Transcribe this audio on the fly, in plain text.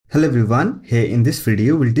Hello everyone, here in this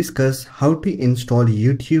video we'll discuss how to install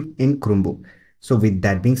YouTube in Chromebook. So with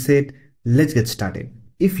that being said, let's get started.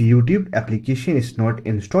 If YouTube application is not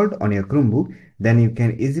installed on your Chromebook, then you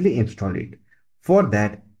can easily install it. For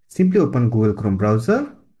that, simply open Google Chrome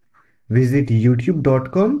browser, visit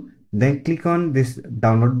youtube.com, then click on this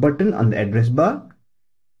download button on the address bar.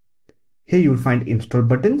 Here you will find install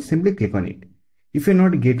button, simply click on it. If you're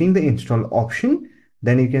not getting the install option,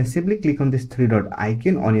 then you can simply click on this three dot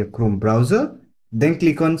icon on your Chrome browser, then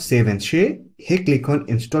click on save and share. Here click on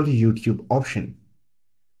install YouTube option.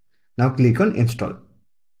 Now click on install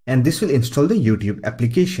and this will install the YouTube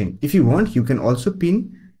application. If you want, you can also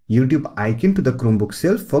pin YouTube icon to the Chromebook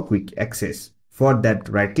shelf for quick access. For that,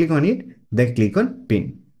 right click on it, then click on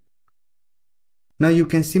pin. Now you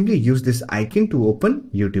can simply use this icon to open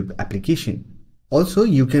YouTube application. Also,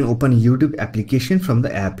 you can open YouTube application from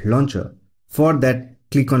the app launcher. For that,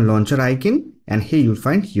 click on launcher icon and here you'll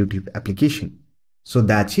find YouTube application. So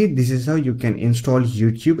that's it. This is how you can install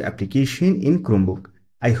YouTube application in Chromebook.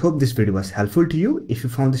 I hope this video was helpful to you. If you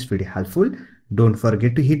found this video helpful, don't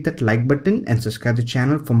forget to hit that like button and subscribe the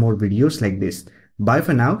channel for more videos like this. Bye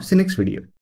for now. See you next video.